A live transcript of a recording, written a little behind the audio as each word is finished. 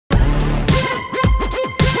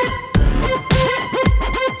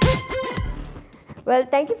Well,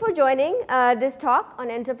 thank you for joining this talk on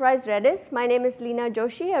Enterprise Redis. My name is Leena,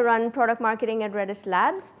 Joshi. I run product marketing at Redis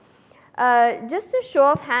Labs. Just a show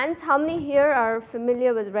of hands, how many here are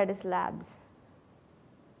familiar with Redis Labs?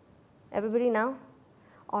 Everybody now?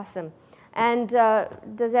 Awesome. And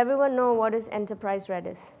does everyone know what is Enterprise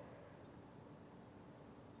Redis?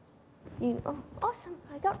 Oh, awesome.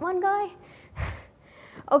 I got one guy.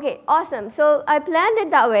 OK, awesome. So I planned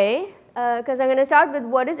it that way because I'm going to start with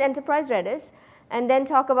what is Enterprise Redis, and then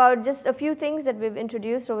talk about just a few things that we've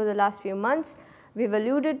introduced over the last few months. We've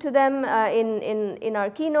alluded to them in our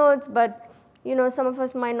keynotes, but some of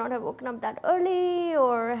us might not have woken up that early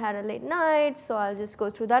or had a late night, so I'll just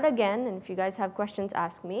go through that again, and if you guys have questions,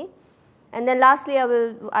 ask me. And then lastly, I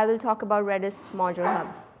will talk about Redis Module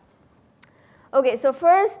Hub. OK, so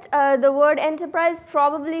first, the word enterprise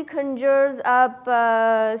probably conjures up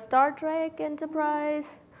Star Trek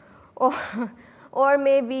Enterprise, or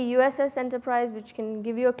maybe USS Enterprise, which can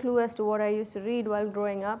give you a clue as to what I used to read while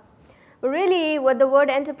growing up. But really, what the word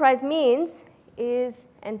enterprise means is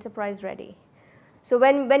enterprise ready. So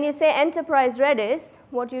when you say enterprise Redis,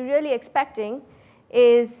 what you're really expecting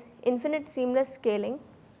is infinite seamless scaling.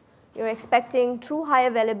 You're expecting true high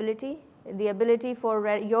availability, the ability for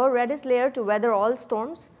your Redis layer to weather all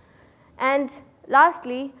storms. And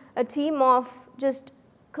lastly, a team of just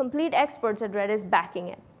complete experts at Redis backing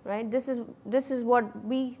it. Right? This is what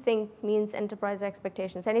we think means enterprise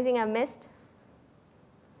expectations. Anything I've missed?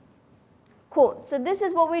 Cool. So this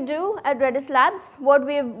is what we do at Redis Labs. What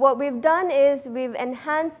we've done is we've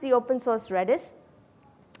enhanced the open source Redis.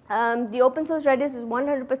 The open source Redis is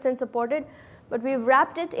 100% supported, but we've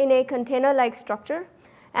wrapped it in a container-like structure,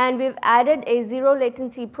 and we've added a zero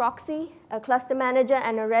latency proxy, a cluster manager,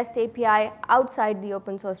 and a REST API outside the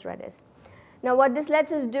open source Redis. Now, what this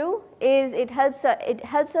lets us do is it helps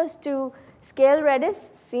us to scale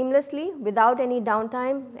Redis seamlessly without any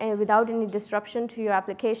downtime and without any disruption to your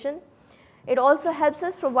application. It also helps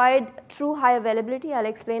us provide true high availability. I'll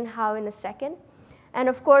explain how in a second. And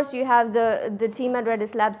of course, you have the team at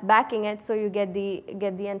Redis Labs backing it, so you get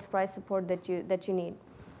the enterprise support that you need.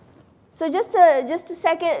 So just a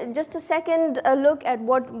second look at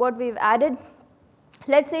what we've added.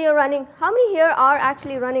 Let's say you're running, how many here are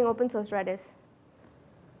actually running open source Redis?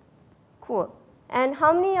 Cool. And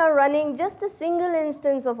how many are running just a single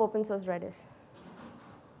instance of open source Redis?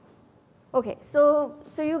 OK, so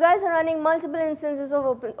you guys are running multiple instances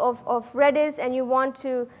of Redis, and you want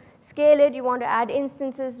to scale it, you want to add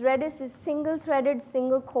instances. Redis is single-threaded,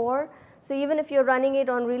 single core. So even if you're running it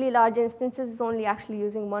on really large instances, it's only actually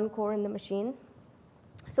using one core in the machine.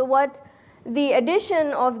 So what the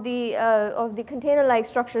addition of the container-like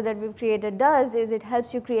structure that we've created does is it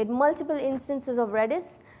helps you create multiple instances of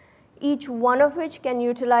Redis, each one of which can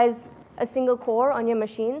utilize a single core on your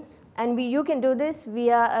machines. And you can do this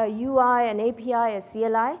via a UI, an API, a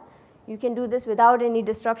CLI. You can do this without any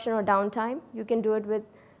disruption or downtime. You can do it with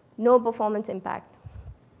no performance impact.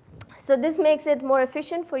 So this makes it more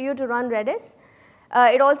efficient for you to run Redis.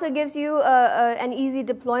 It also gives you an easy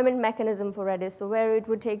deployment mechanism for Redis. So where it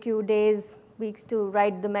would take you days, weeks to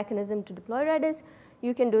write the mechanism to deploy Redis,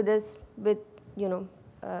 you can do this with,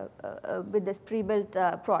 with this pre-built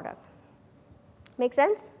product. Make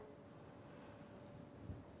sense?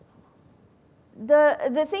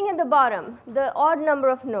 The thing at the bottom, the odd number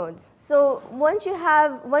of nodes. So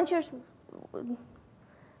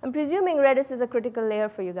I'm presuming Redis is a critical layer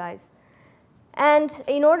for you guys. And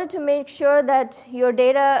in order to make sure that your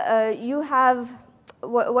data, you have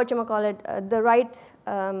the right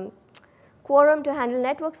quorum to handle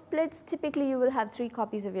network splits, typically you will have 3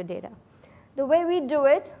 copies of your data. The way we do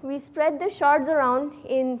it, we spread the shards around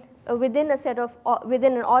within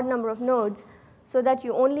an odd number of nodes, so that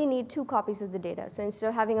you only need 2 copies of the data. So instead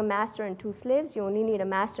of having a master and 2 slaves, you only need a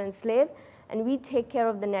master and slave, and we take care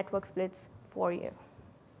of the network splits for you.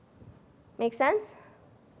 Make sense?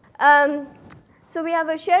 So we have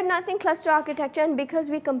a shared nothing cluster architecture, and because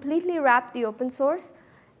we completely wrap the open source,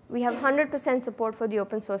 we have 100% support for the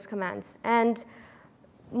open source commands. And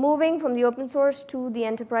moving from the open source to the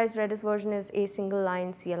enterprise Redis version is a single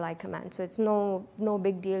line CLI command. So it's no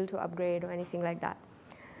big deal to upgrade or anything like that.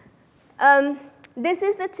 This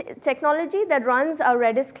is the technology that runs our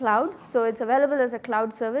Redis cloud. So it's available as a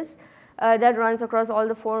cloud service that runs across all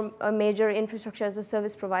the 4 major infrastructure as a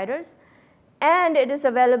service providers. And it is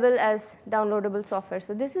available as downloadable software.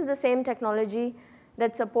 So this is the same technology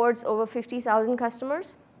that supports over 50,000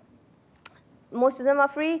 customers. Most of them are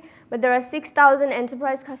free, but there are 6,000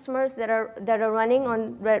 enterprise customers that are running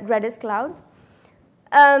on Redis Cloud.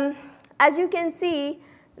 As you can see,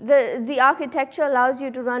 the architecture allows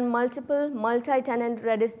you to run multiple multi-tenant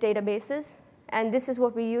Redis databases and this is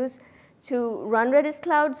what we use to run Redis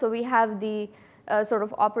Cloud. So we have the sort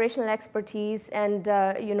of operational expertise and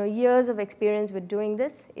years of experience with doing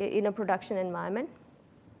this in a production environment.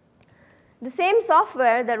 The same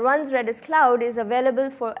software that runs Redis Cloud is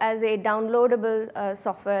available as a downloadable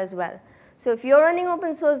software as well. So if you're running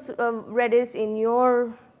open source Redis in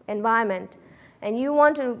your environment and you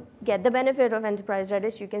want to get the benefit of Enterprise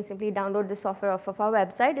Redis, you can simply download the software off of our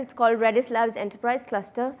website. It's called Redis Labs Enterprise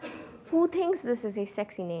Cluster. Who thinks this is a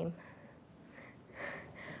sexy name?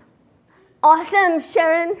 Awesome,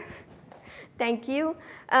 Sharon. Thank you.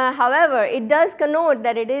 However, it does connote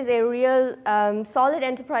that it is a real solid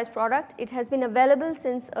enterprise product. It has been available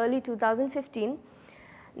since early 2015.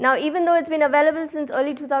 Now, even though it's been available since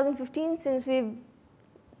early 2015, since we've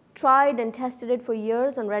tried and tested it for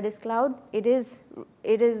years on Redis Cloud, it is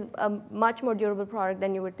a much more durable product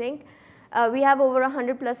than you would think. We have over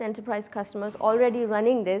 100+ enterprise customers already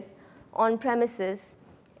running this on premises,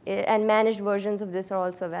 and managed versions of this are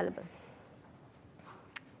also available.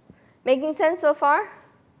 Making sense so far?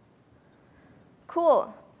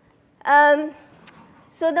 Cool.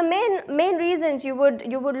 So the main reasons you would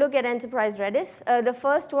look at Enterprise Redis, the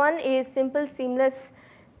first one is simple, seamless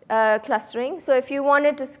clustering. So if you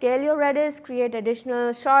wanted to scale your Redis, create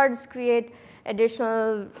additional shards, create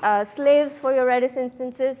additional slaves for your Redis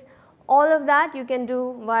instances, all of that you can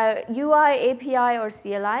do via UI, API, or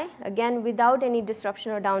CLI, again, without any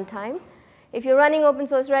disruption or downtime. If you're running open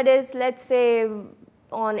source Redis, let's say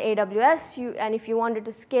on AWS, and if you wanted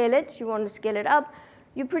to scale it, you want to scale it up,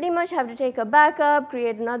 you pretty much have to take a backup,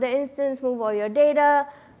 create another instance, move all your data,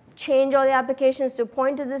 change all the applications to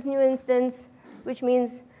point to this new instance, which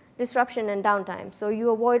means disruption and downtime. So you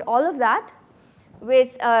avoid all of that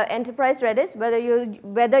with Enterprise Redis, whether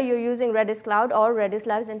you're using Redis Cloud or Redis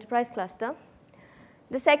Labs Enterprise Cluster.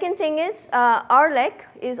 The second thing is RLEC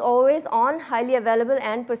is always on, highly available,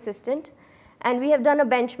 and persistent. And we have done a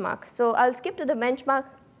benchmark. So I'll skip to the benchmark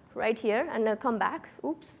right here, and I'll come back.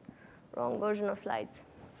 Oops, wrong version of slides.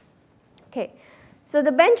 OK, so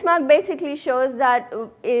the benchmark basically shows that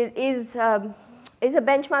is a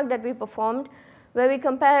benchmark that we performed where we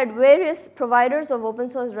compared various providers of open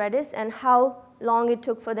source Redis and how long it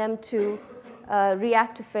took for them to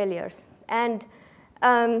react to failures. And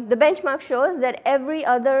the benchmark shows that every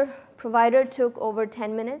other provider took over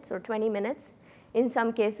 10 minutes or 20 minutes. In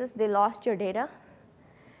some cases, they lost your data.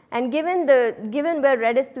 And given where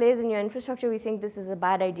Redis plays in your infrastructure, we think this is a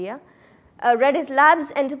bad idea. Redis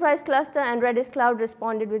Labs Enterprise Cluster and Redis Cloud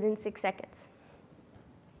responded within 6 seconds.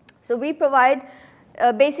 So we provide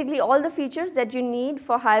basically all the features that you need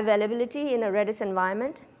for high availability in a Redis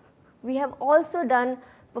environment. We have also done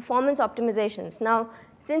performance optimizations. Now,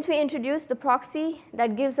 since we introduced the proxy,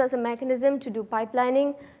 that gives us a mechanism to do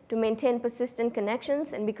pipelining, to maintain persistent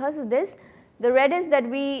connections. And because of this, the Redis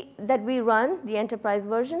that we run, the enterprise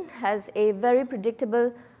version, has a very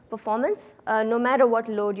predictable performance, no matter what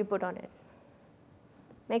load you put on it.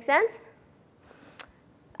 Make sense?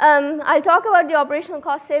 I'll talk about the operational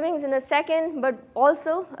cost savings in a second, but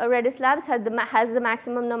also Redis Labs has the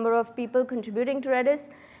maximum number of people contributing to Redis,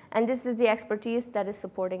 and this is the expertise that is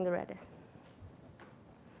supporting the Redis.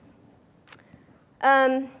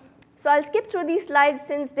 So I'll skip through these slides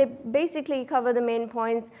since they basically cover the main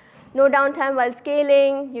points. No downtime while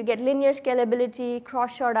scaling, you get linear scalability,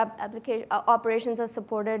 cross-shard operations are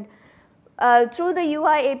supported. Through the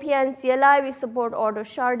UI, API, and CLI, we support auto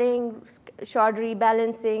sharding, shard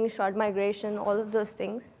rebalancing, shard migration, all of those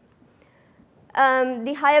things.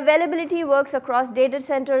 The high availability works across data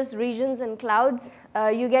centers, regions, and clouds.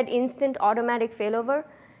 You get instant automatic failover.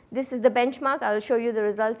 This is the benchmark. I'll show you the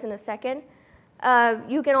results in a second.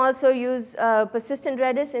 You can also use persistent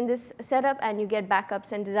Redis in this setup, and you get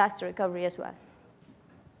backups and disaster recovery as well.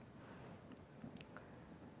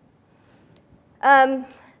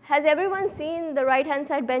 Has everyone seen the right-hand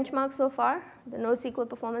side benchmark so far, the NoSQL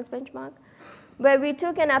performance benchmark? Where we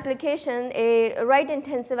took an application, a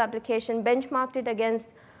write-intensive application, benchmarked it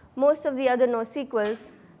against most of the other NoSQLs.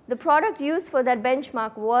 The product used for that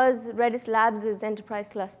benchmark was Redis Labs' enterprise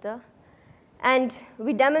cluster. And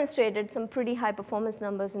we demonstrated some pretty high performance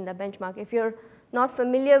numbers in the benchmark. If you're not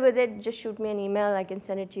familiar with it, just shoot me an email. I can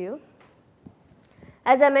send it to you.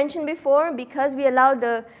 As I mentioned before, because we allow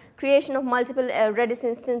the creation of multiple Redis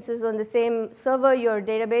instances on the same server, your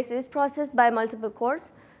database is processed by multiple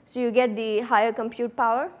cores. So you get the higher compute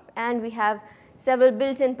power. And we have several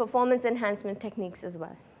built-in performance enhancement techniques as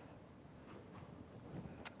well.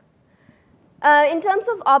 In terms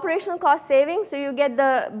of operational cost savings, so you get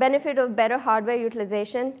the benefit of better hardware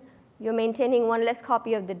utilization. You're maintaining one less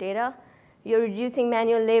copy of the data. You're reducing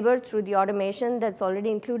manual labor through the automation that's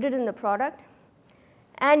already included in the product.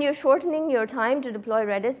 and you're shortening your time to deploy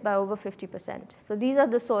Redis by over 50%. So these are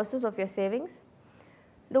the sources of your savings.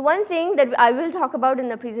 The one thing that I will talk about in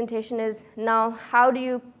the presentation is now how do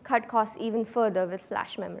you cut costs even further with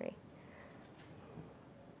flash memory.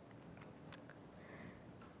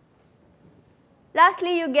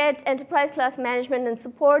 Lastly, you get enterprise class management and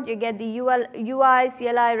support. You get the UI,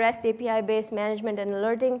 CLI, REST API-based management and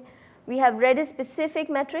alerting. We have Redis-specific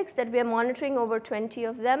metrics that we are monitoring, over 20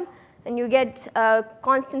 of them. And you get a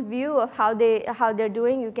constant view of how they're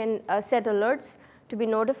doing. You can set alerts to be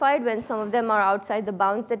notified when some of them are outside the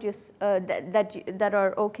bounds that, that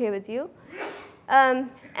are OK with you.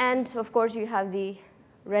 And of course, you have the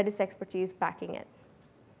Redis expertise backing it.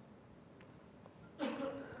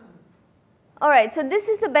 All right, so this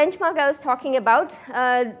is the benchmark I was talking about.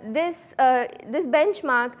 This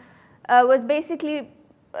benchmark was basically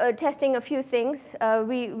testing a few things.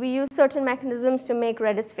 We use certain mechanisms to make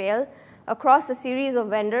Redis fail across a series of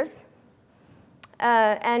vendors.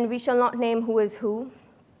 And we shall not name who is who,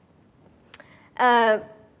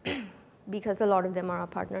 because a lot of them are our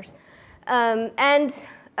partners.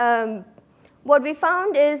 What we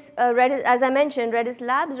found is, Redis, as I mentioned, Redis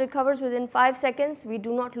Labs recovers within 5 seconds. We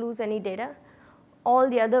do not lose any data. All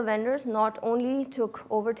the other vendors not only took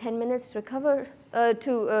over 10 minutes to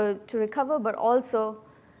recover, but also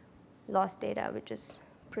lost data, which is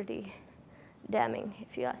pretty damning,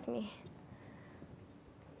 if you ask me.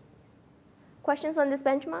 Questions on this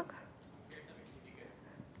benchmark?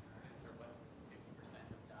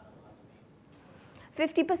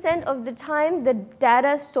 50% of the time, the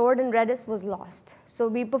data stored in Redis was lost. So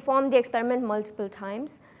we performed the experiment multiple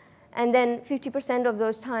times. And then 50% of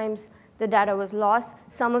those times, the data was lost.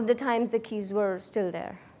 Some of the times, the keys were still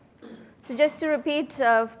there. So just to repeat,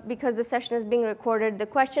 because the session is being recorded, the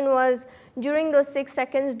question was, during those 6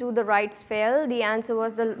 seconds, do the writes fail? The answer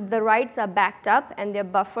was the writes are backed up, and they're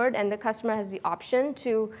buffered, and the customer has the option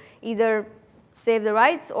to either save the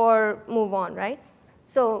writes or move on, right?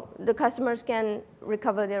 So the customers can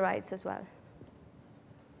recover their writes as well.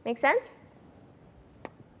 Make sense?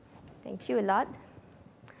 Thank you a lot.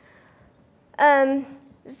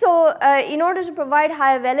 In order to provide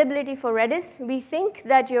high availability for Redis, we think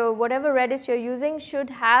that whatever Redis you're using should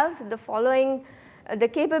have the following, the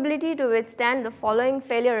capability to withstand the following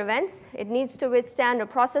failure events. It needs to withstand a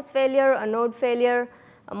process failure, a node failure,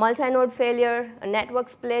 a multi-node failure, a network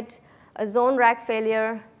split, a zone rack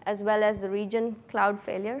failure, as well as the region cloud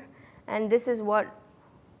failure. And this is what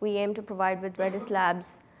we aim to provide with Redis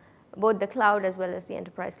Labs, both the cloud as well as the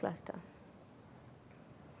enterprise cluster.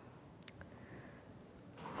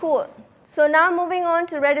 Cool. So now moving on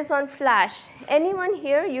to Redis on Flash. Anyone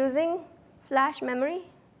here using flash memory?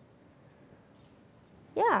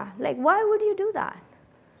 Yeah, like why would you do that?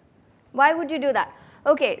 Why would you do that?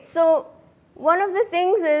 Okay, so one of the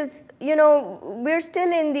things is, we're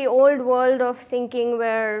still in the old world of thinking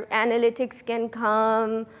where analytics can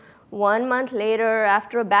come 1 month later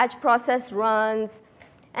after a batch process runs,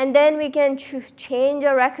 and then we can change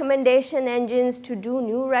our recommendation engines to do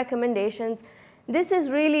new recommendations. This is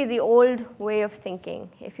really the old way of thinking,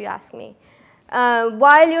 if you ask me.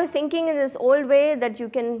 While you're thinking in this old way that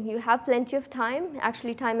you have plenty of time,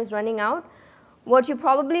 actually time is running out. What you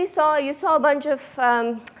probably saw, you saw a bunch of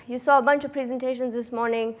presentations this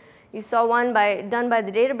morning. You saw one done by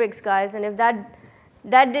the Databricks guys, and if that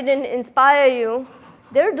didn't inspire you,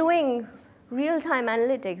 they're doing real-time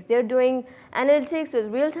analytics. They're doing analytics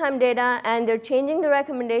with real-time data, and they're changing the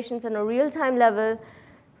recommendations on a real-time level.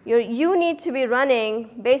 You need to be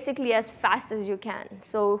running basically as fast as you can.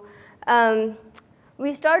 So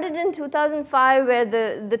we started in 2005 where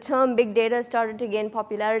the term big data started to gain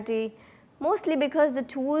popularity, mostly because the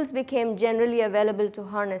tools became generally available to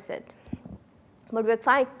harness it. But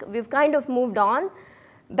we've kind of moved on.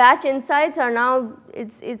 Batch insights are now,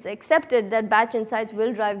 it's accepted that batch insights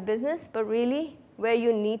will drive business, but really where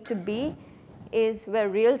you need to be is where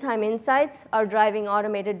real-time insights are driving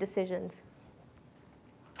automated decisions.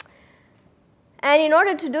 And in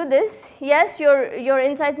order to do this, yes, your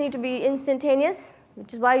insights need to be instantaneous,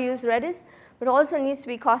 which is why you use Redis, but also needs to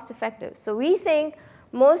be cost effective. So we think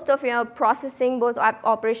most of your processing, both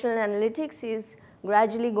operational and analytics, is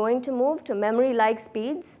gradually going to move to memory-like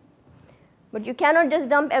speeds. But you cannot just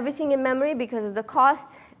dump everything in memory because of the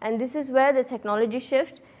cost, and this is where the technology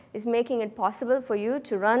shift is making it possible for you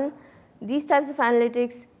to run these types of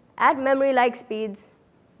analytics at memory-like speeds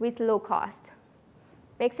with low cost.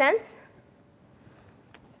 Make sense?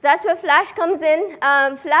 So that's where Flash comes in.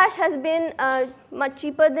 Flash has been much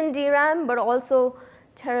cheaper than DRAM, but also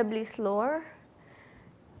terribly slower.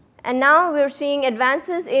 And now we're seeing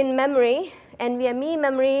advances in memory, NVMe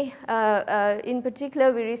memory, in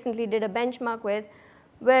particular, we recently did a benchmark with,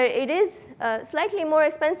 where it is slightly more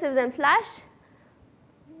expensive than flash,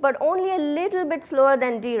 but only a little bit slower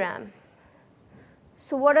than DRAM.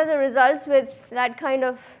 So what are the results with that kind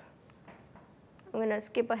of, I'm going to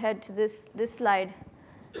skip ahead to this slide.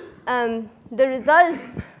 The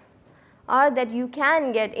results are that you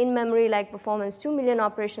can get in-memory like performance, 2 million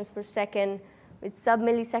operations per second with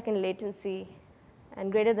sub-millisecond latency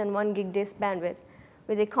and greater than 1 gig disk bandwidth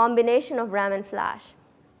with a combination of RAM and flash.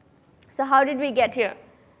 So how did we get here?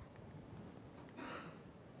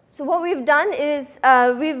 So what we've done is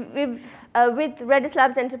with Redis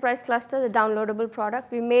Labs Enterprise Cluster, the downloadable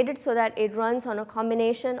product, we made it so that it runs on a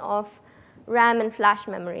combination of RAM and flash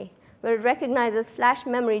memory, where it recognizes flash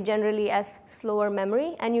memory generally as slower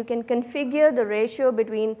memory, and you can configure the ratio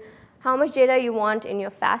between how much data you want in your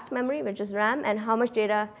fast memory, which is RAM, and how much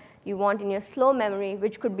data you want in your slow memory,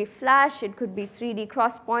 which could be flash, it could be 3D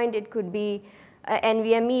crosspoint, it could be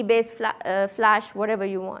NVMe-based flash, whatever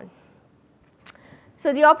you want.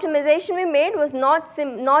 So the optimization we made was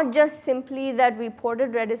not just simply that we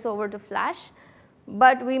ported Redis over to flash,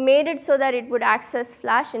 but we made it so that it would access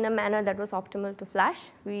flash in a manner that was optimal to flash.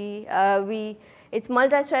 It's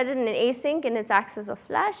multi-threaded and async in its access of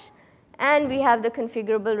flash, and we have the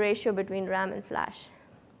configurable ratio between RAM and flash.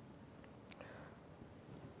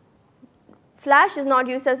 Flash is not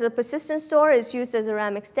used as a persistent store, it's used as a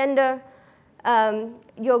RAM extender.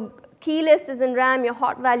 Your key list is in RAM, your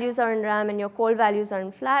hot values are in RAM, and your cold values are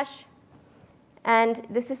in flash. And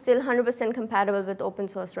this is still 100% compatible with open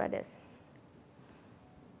source Redis.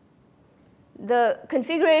 The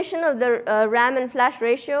configuration of the RAM and flash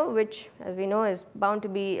ratio, which as we know is bound to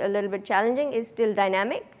be a little bit challenging, is still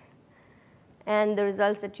dynamic. And the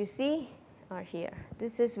results that you see are here.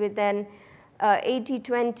 This is with an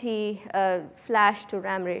 80-20 flash to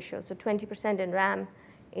RAM ratio, so 20% in RAM,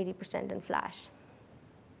 80% in flash.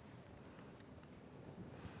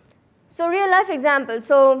 So real life example.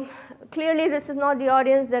 So clearly this is not the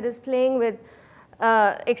audience that is playing with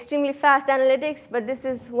extremely fast analytics, but this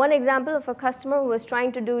is one example of a customer who was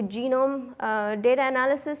trying to do genome data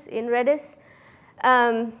analysis in Redis.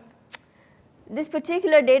 This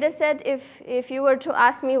particular data set, if you were to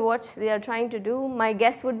ask me what they are trying to do, my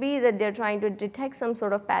guess would be that they're trying to detect some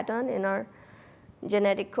sort of pattern in our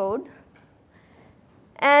genetic code.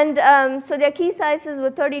 And so their key sizes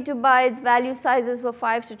were 32 bytes, value sizes were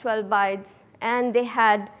 5 to 12 bytes, and they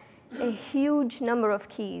had a huge number of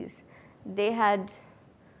keys. They had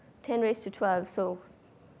 10 raised to 12, so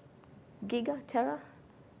giga, tera,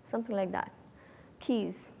 something like that,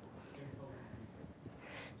 keys.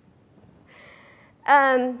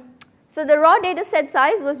 So the raw data set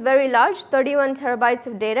size was very large, 31 terabytes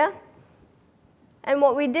of data. And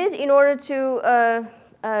what we did in order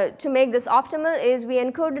to make this optimal is we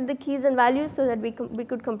encoded the keys and values so that we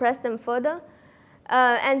could compress them further.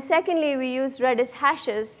 And secondly, we used Redis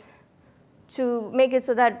hashes to make it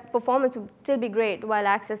so that performance would still be great while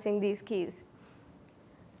accessing these keys.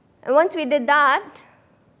 And once we did that,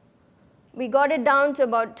 we got it down to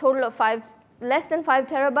about a total of less than 5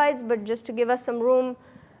 terabytes, but just to give us some room,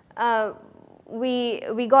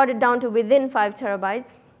 we got it down to within 5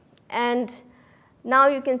 terabytes. And now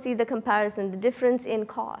you can see the comparison, the difference in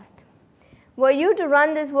cost. Were you to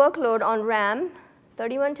run this workload on RAM,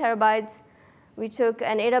 31 terabytes, we took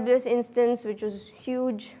an AWS instance, which was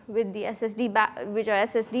huge with the SSD, which are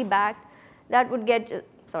SSD backed. That would get,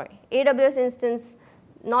 AWS instance,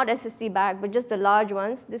 not SSD backed, but just the large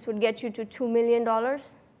ones. This would get you to $2 million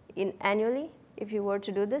annually if you were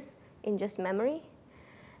to do this in just memory.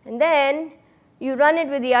 And then you run it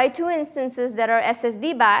with the i2 instances that are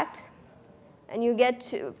SSD backed, and you get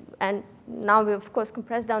to, and now we of course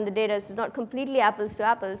compressed down the data. It's not completely apples to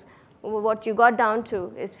apples. What you got down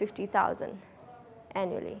to is 50,000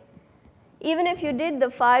 annually. Even if you did the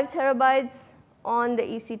 5 terabytes on the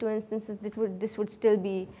EC2 instances, this would still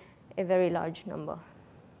be a very large number.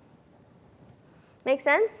 Make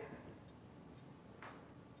sense?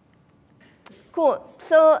 Cool.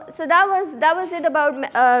 So that was it about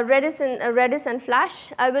Redis and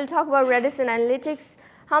Flash. I will talk about Redis and analytics.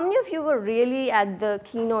 How many of you were really at the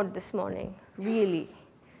keynote this morning? Really?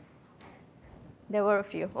 There were a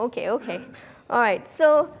few. OK. All right.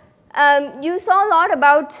 So you saw a lot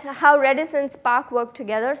about how Redis and Spark work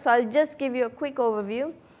together. So I'll just give you a quick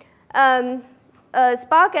overview.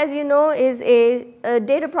 Spark, as you know, is a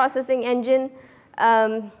data processing engine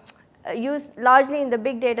used largely in the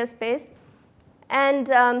big data space. And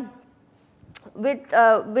with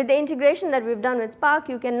the integration that we've done with Spark,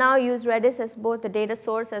 you can now use Redis as both a data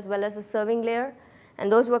source as well as a serving layer.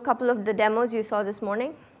 And those were a couple of the demos you saw this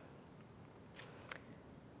morning.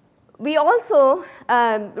 we also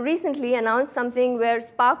recently announced something where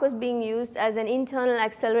Spark was being used as an internal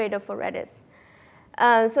accelerator for Redis.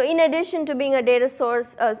 So in addition to being a data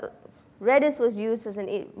source, Redis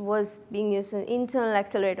was being used as an internal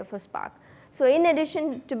accelerator for Spark. So in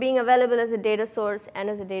addition to being available as a data source and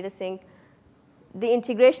as a data sink, the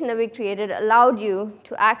integration that we created allowed you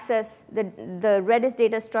to access the Redis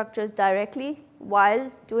data structures directly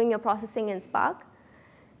while doing your processing in Spark.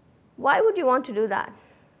 Why would you want to do that?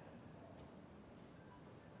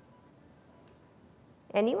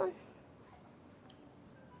 Anyone?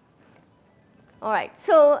 All right,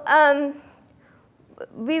 so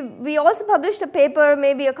we also published a paper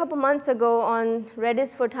maybe a couple months ago on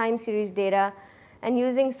Redis for time series data and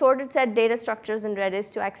using sorted set data structures in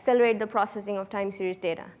Redis to accelerate the processing of time series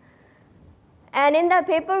data. And in that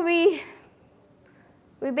paper, we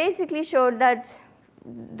basically showed that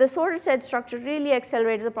the sorted set structure really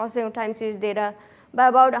accelerates the processing of time series data by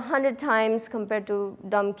about 100 times compared to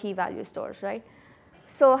dumb key value stores, right?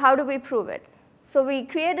 So how do we prove it? So we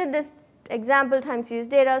created this example time series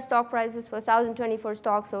data, stock prices for 1,024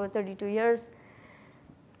 stocks over 32 years.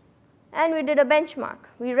 And we did a benchmark.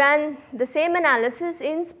 We ran the same analysis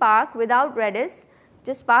in Spark without Redis,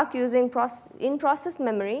 just Spark using in-process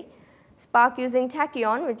memory, Spark using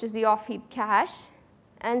Tachyon, which is the off-heap cache,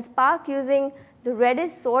 and Spark using the Redis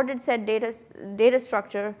sorted set data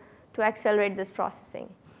structure to accelerate this processing.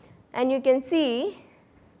 And you can see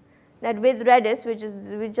that with Redis, which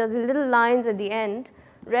are the little lines at the end,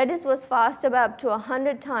 Redis was faster by up to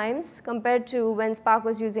 100 times compared to when Spark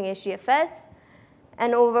was using HDFS,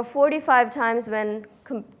 and over 45 times when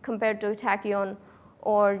compared to Tachyon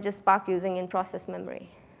or just Spark using in-process memory.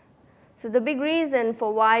 So the big reason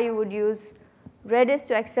for why you would use Redis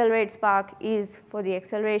to accelerate Spark is for the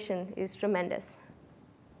acceleration is tremendous.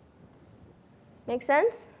 Make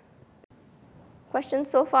sense? Questions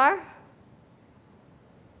so far?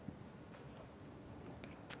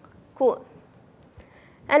 Cool.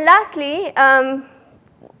 And lastly,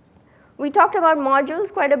 we talked about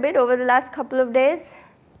modules quite a bit over the last couple of days.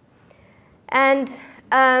 And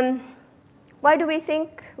why do we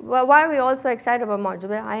think, well, why are we also excited about modules?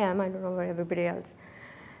 Well, I am, I don't know about everybody else.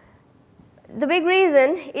 The big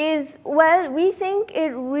reason is, well, we think it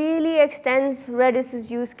really extends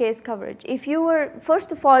Redis's use case coverage. If you were,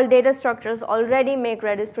 first of all, data structures already make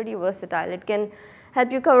Redis pretty versatile. It can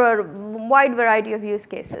help you cover a wide variety of use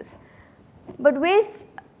cases. But with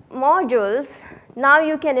modules, now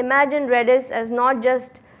you can imagine Redis as not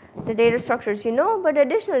just the data structures you know, but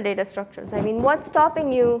additional data structures. I mean, what's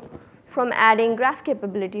stopping you from adding graph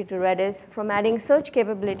capability to Redis, from adding search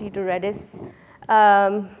capability to Redis,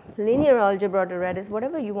 linear algebra to Redis,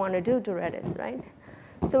 whatever you want to do to Redis, right?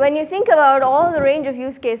 So when you think about all the range of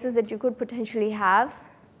use cases that you could potentially have,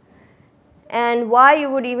 and why you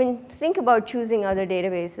would even think about choosing other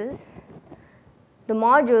databases, the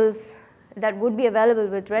modules that would be available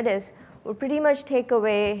with Redis would pretty much take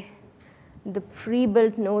away the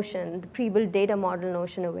pre-built notion, the pre-built data model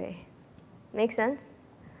notion away. Make sense?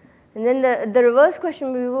 And then the reverse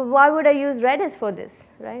question would be, well, why would I use Redis for this,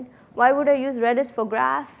 right? Why would I use Redis for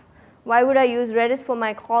graph? Why would I use Redis for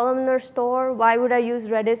my columnar store? Why would I use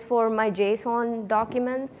Redis for my JSON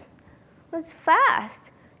documents? Well, it's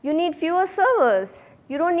fast. You need fewer servers.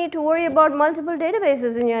 You don't need to worry about multiple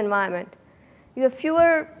databases in your environment. You have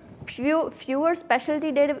fewer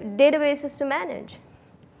specialty databases to manage.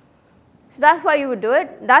 So that's why you would do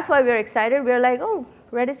it. That's why we're excited. We're like, oh,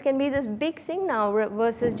 Redis can be this big thing now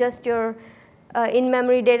versus just your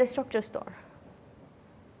in-memory data structure store.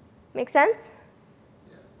 Make sense?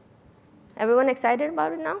 Yeah. Everyone excited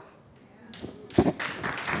about it now? Yeah.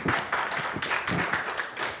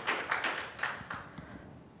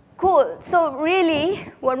 Cool. So really,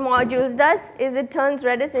 what modules does is it turns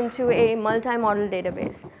Redis into a multi-model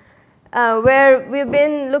database. Where we've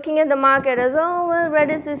been looking at the market as, oh, well,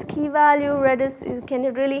 Redis is key value. Can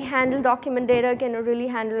it really handle document data? Can it really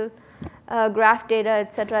handle graph data,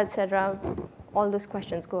 et cetera, et cetera? All those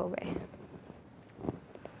questions go away.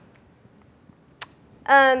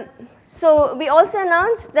 So we also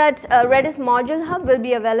announced that Redis Module Hub will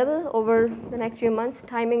be available over the next few months.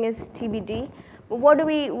 Timing is TBD. But what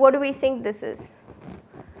do we think this is?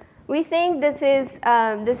 We think this is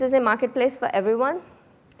a marketplace for everyone.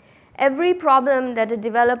 Every problem that a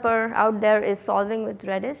developer out there is solving with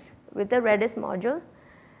Redis, with the Redis module,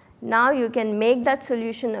 now you can make that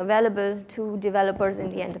solution available to developers in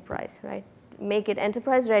the enterprise, right? Make it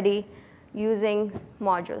enterprise ready using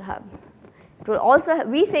Module Hub. It will also,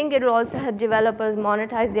 we think it will also help developers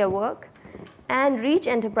monetize their work and reach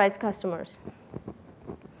enterprise customers.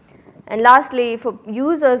 And lastly, for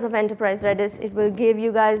users of Enterprise Redis, it will give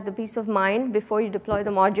you guys the peace of mind before you deploy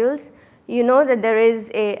the modules. You know that there is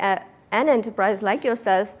an enterprise like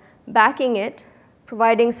yourself backing it,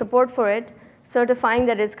 providing support for it, certifying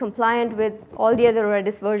that it's compliant with all the other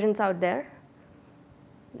Redis versions out there.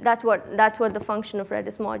 That's what the function of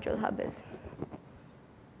Redis Module Hub is.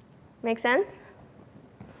 Make sense?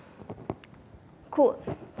 Cool.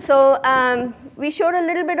 So we showed a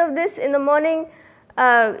little bit of this in the morning.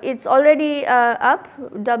 It's already up,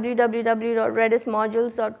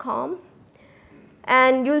 www.redismodules.com.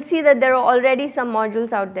 And you'll see that there are already some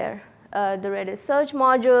modules out there. The Redis search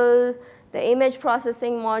module, the image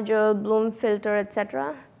processing module, Bloom filter,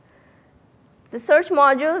 etc. The search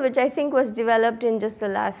module, which I think was developed in just the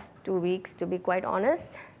last 2 weeks, to be quite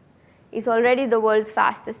honest, is already the world's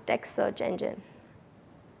fastest text search engine.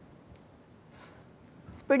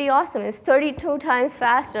 It's pretty awesome. It's 32 times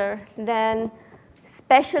faster than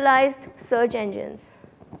specialized search engines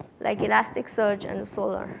like Elasticsearch and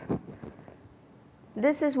Solr.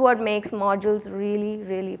 This is what makes modules really,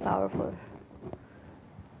 really powerful.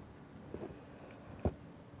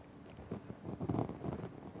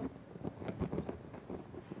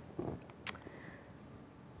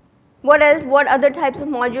 What else? What other types of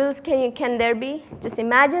modules can there be? Just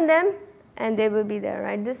imagine them, and they will be there,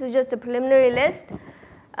 right? This is just a preliminary list.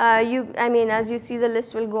 I mean, as you see, the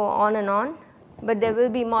list will go on and on. But there will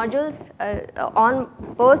be modules on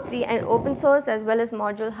both the open source as well as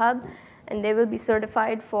Module Hub, and they will be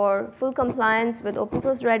certified for full compliance with open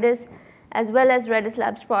source Redis, as well as Redis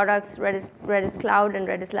Labs products, Redis Cloud, and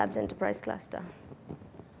Redis Labs Enterprise Cluster.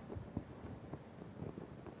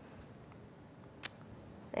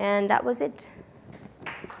 And that was it.